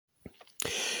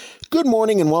Good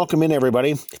morning and welcome in,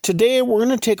 everybody. Today we're going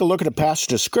to take a look at a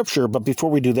passage of Scripture, but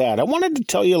before we do that, I wanted to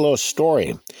tell you a little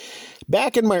story.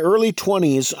 Back in my early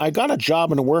 20s, I got a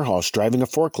job in a warehouse driving a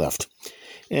forklift.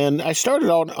 And I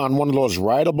started out on one of those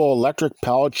rideable electric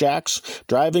pallet jacks,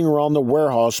 driving around the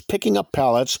warehouse, picking up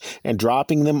pallets and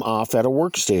dropping them off at a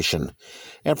workstation.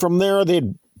 And from there,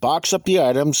 they'd box up the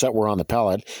items that were on the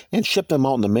pallet and ship them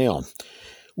out in the mail.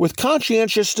 With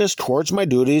conscientiousness towards my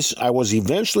duties, I was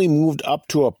eventually moved up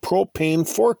to a propane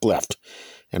forklift,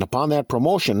 and upon that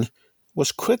promotion,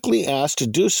 was quickly asked to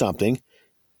do something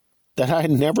that I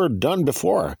had never done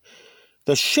before.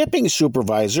 The shipping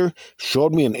supervisor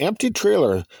showed me an empty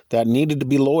trailer that needed to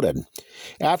be loaded.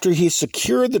 After he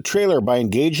secured the trailer by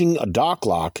engaging a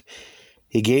Dok-Lok,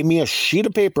 he gave me a sheet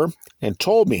of paper and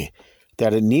told me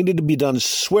that it needed to be done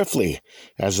swiftly,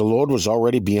 as the load was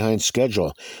already behind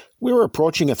schedule. We were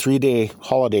approaching a 3-day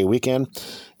holiday weekend,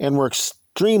 and were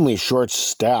extremely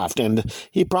short-staffed, and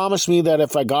he promised me that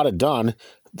if I got it done,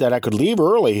 that I could leave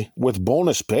early with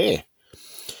bonus pay.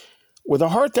 With a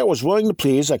heart that was willing to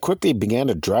please, I quickly began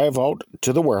to drive out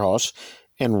to the warehouse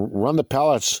and run the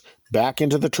pallets back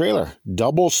into the trailer,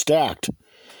 double stacked.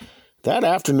 That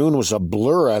afternoon was a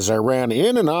blur as I ran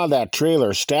in and out of that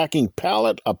trailer, stacking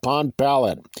pallet upon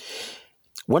pallet.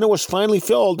 When it was finally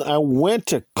filled, I went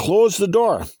to close the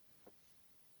door,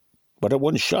 but it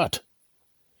wouldn't shut.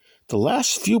 The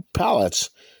last few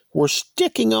pallets were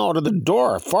sticking out of the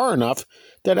door far enough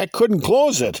that I couldn't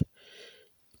close it.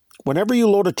 Whenever you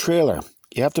load a trailer,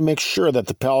 you have to make sure that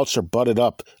the pallets are butted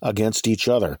up against each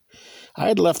other. I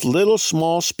had left little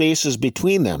small spaces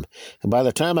between them, and by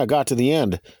the time I got to the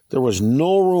end, there was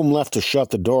no room left to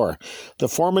shut the door. The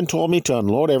foreman told me to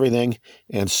unload everything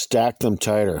and stack them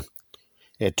tighter.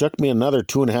 It took me another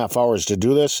 2.5 hours to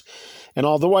do this, and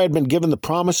although I had been given the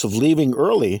promise of leaving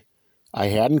early, I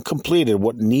hadn't completed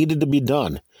what needed to be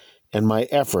done, and my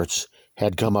efforts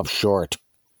had come up short.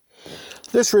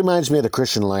 This reminds me of the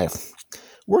Christian life.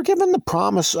 We're given the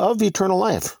promise of eternal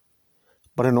life.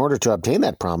 But in order to obtain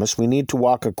that promise, we need to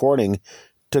walk according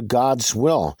to God's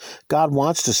will. God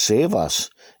wants to save us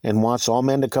and wants all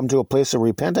men to come to a place of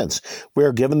repentance. We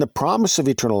are given the promise of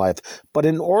eternal life, but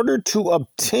in order to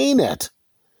obtain it,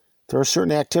 there are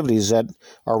certain activities that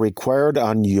are required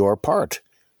on your part.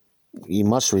 You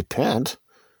must repent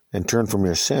and turn from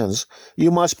your sins. You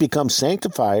must become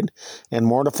sanctified and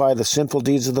mortify the sinful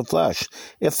deeds of the flesh.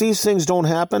 If these things don't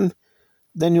happen,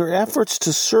 then your efforts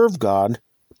to serve God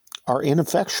are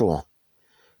ineffectual.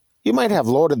 You might have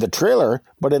loaded the trailer,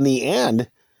 but in the end,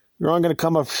 you're only going to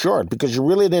come up short because you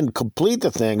really didn't complete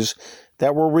the things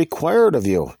that were required of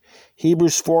you.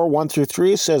 Hebrews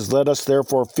 4:1-3 says, "Let us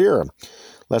therefore fear,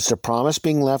 lest the promise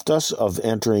being left us of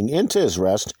entering into his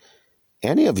rest,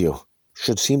 any of you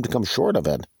should seem to come short of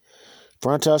it.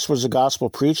 For unto us was the gospel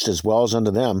preached as well as unto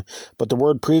them, but the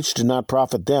word preached did not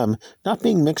profit them, not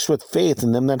being mixed with faith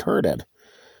in them that heard it.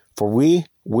 For we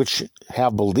which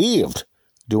have believed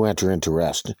do enter into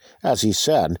rest, as he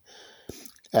said,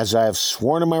 as I have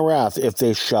sworn in my wrath, if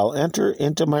they shall enter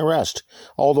into my rest,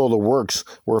 although the works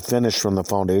were finished from the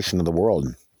foundation of the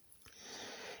world."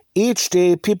 Each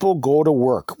day people go to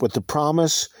work with the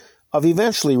promise of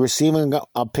eventually receiving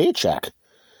a paycheck.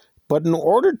 But in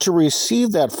order to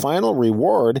receive that final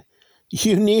reward,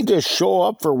 you need to show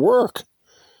up for work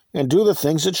and do the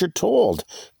things that you're told.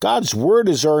 God's word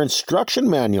is our instruction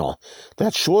manual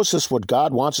that shows us what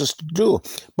God wants us to do.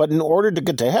 But in order to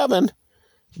get to heaven,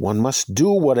 one must do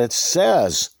what it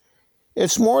says.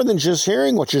 It's more than just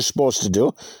hearing what you're supposed to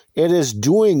do. It is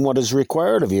doing what is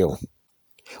required of you.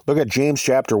 Look at James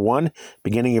chapter 1,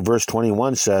 beginning of verse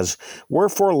 21 says,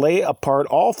 "Wherefore lay apart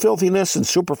all filthiness and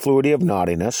superfluity of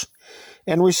naughtiness,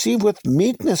 and receive with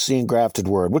meekness the engrafted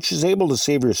word, which is able to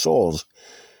save your souls.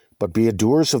 But be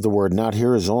doers of the word, not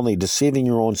hearers only, deceiving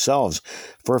your own selves.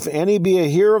 For if any be a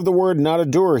hearer of the word, not a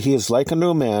doer, he is like unto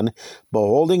a man,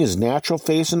 beholding his natural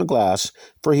face in a glass,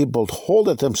 for he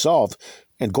beholdeth himself,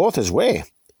 and goeth his way,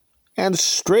 and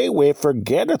straightway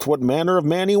forgetteth what manner of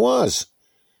man he was.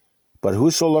 But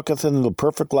whoso looketh into the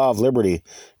perfect law of liberty,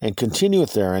 and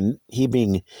continueth therein, he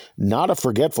being not a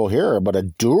forgetful hearer, but a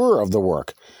doer of the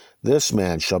work, this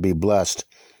man shall be blessed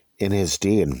in his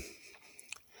deed."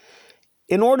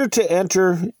 In order to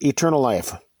enter eternal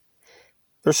life,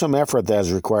 there's some effort that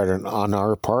is required on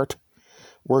our part.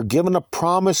 We're given a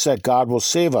promise that God will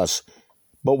save us,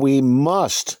 but we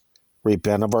must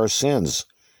repent of our sins.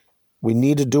 We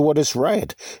need to do what is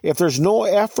right. If there's no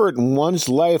effort in one's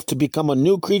life to become a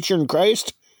new creature in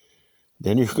Christ,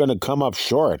 then you're going to come up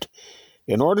short.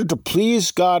 In order to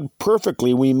please God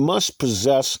perfectly, we must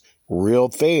possess real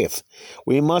faith.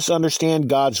 We must understand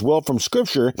God's will from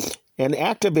Scripture and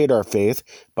activate our faith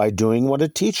by doing what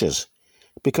it teaches.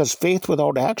 Because faith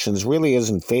without actions really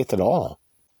isn't faith at all.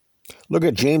 Look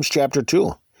at James chapter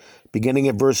 2. Beginning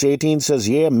at verse 18 says,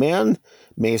 Yea, men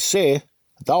may say,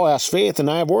 Thou hast faith, and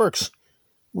I have works.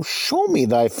 Well, show me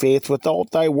thy faith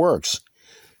without thy works,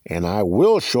 and I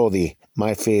will show thee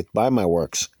my faith by my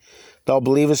works. Thou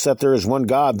believest that there is one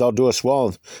God, thou doest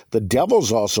well. The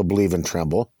devils also believe and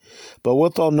tremble. But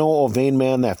wilt thou know, O vain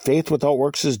man, that faith without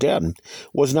works is dead?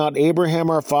 Was not Abraham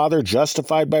our father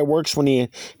justified by works when he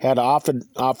had offered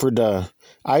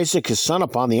Isaac his son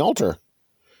upon the altar?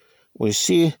 We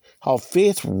see how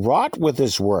faith wrought with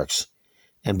his works,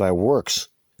 and by works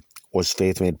was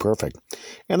faith made perfect.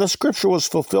 And the scripture was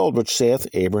fulfilled, which saith,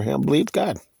 Abraham believed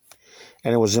God,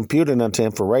 and it was imputed unto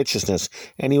him for righteousness,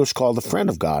 and he was called the friend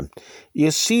of God.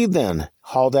 You see then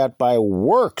how that by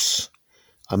works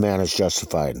a man is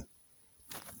justified,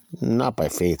 not by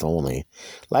faith only.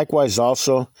 Likewise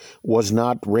also was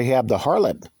not Rahab the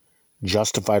harlot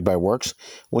justified by works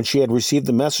when she had received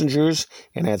the messengers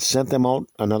and had sent them out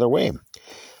another way.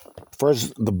 For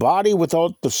as the body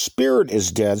without the spirit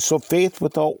is dead, so faith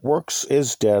without works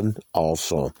is dead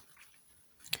also.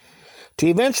 To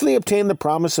eventually obtain the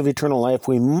promise of eternal life,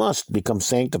 we must become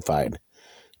sanctified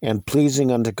and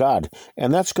pleasing unto God,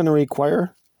 and that's going to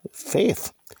require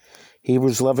faith.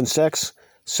 Hebrews 11:6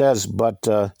 says, But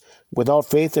without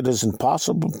faith it is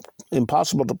impossible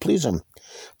to please him.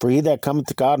 For he that cometh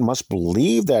to God must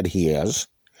believe that he is,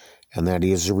 and that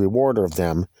he is a rewarder of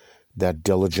them that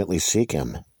diligently seek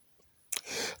him.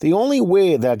 The only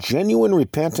way that genuine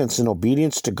repentance and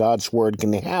obedience to God's word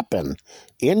can happen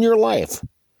in your life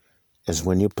is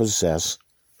when you possess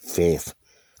faith.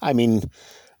 I mean,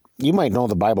 you might know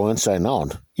the Bible inside and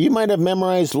out. You might have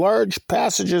memorized large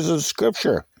passages of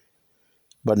Scripture.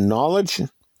 But knowledge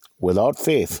without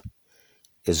faith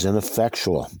is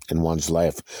ineffectual in one's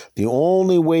life. The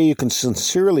only way you can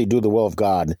sincerely do the will of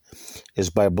God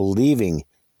is by believing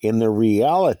in the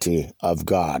reality of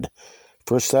God.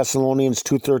 1 Thessalonians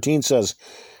 2:13 says,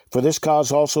 For this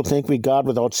cause also thank we God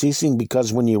without ceasing,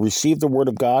 because when you received the word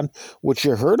of God, which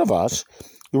you heard of us,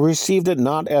 you received it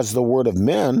not as the word of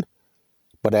men,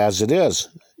 but as it is,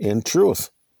 in truth,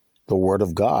 the word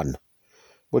of God,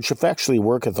 which effectually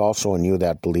worketh also in you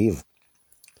that believe.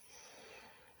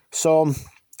 So,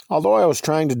 although I was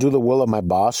trying to do the will of my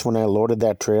boss when I loaded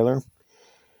that trailer,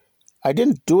 I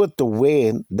didn't do it the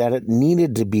way that it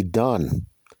needed to be done.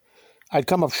 I'd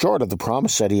come up short of the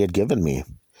promise that he had given me.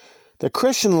 The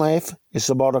Christian life is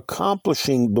about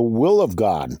accomplishing the will of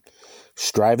God,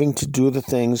 striving to do the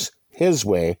things his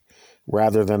way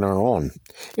rather than our own.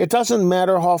 It doesn't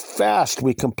matter how fast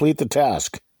we complete the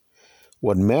task.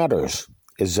 What matters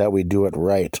is that we do it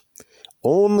right.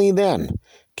 Only then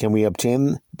can we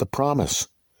obtain the promise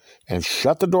and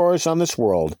shut the doors on this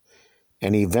world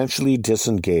and eventually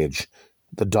disengage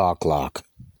the Dok-Lok.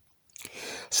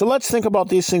 So let's think about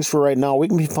these things for right now. We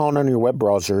can be found on your web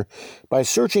browser by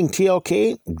searching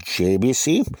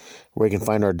tlkjbc, where you can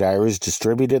find our diaries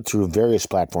distributed through various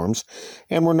platforms,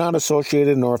 and we're not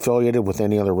associated nor affiliated with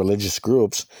any other religious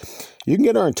groups. You can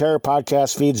get our entire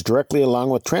podcast feeds directly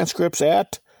along with transcripts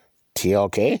at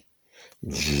tlkjbc.com.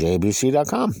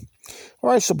 Or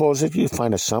I suppose if you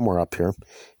find us somewhere up here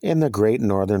in the great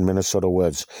northern Minnesota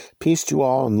woods. Peace to you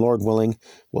all, and Lord willing,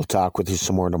 we'll talk with you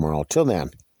some more tomorrow. Till then,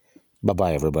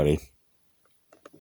 bye-bye, everybody.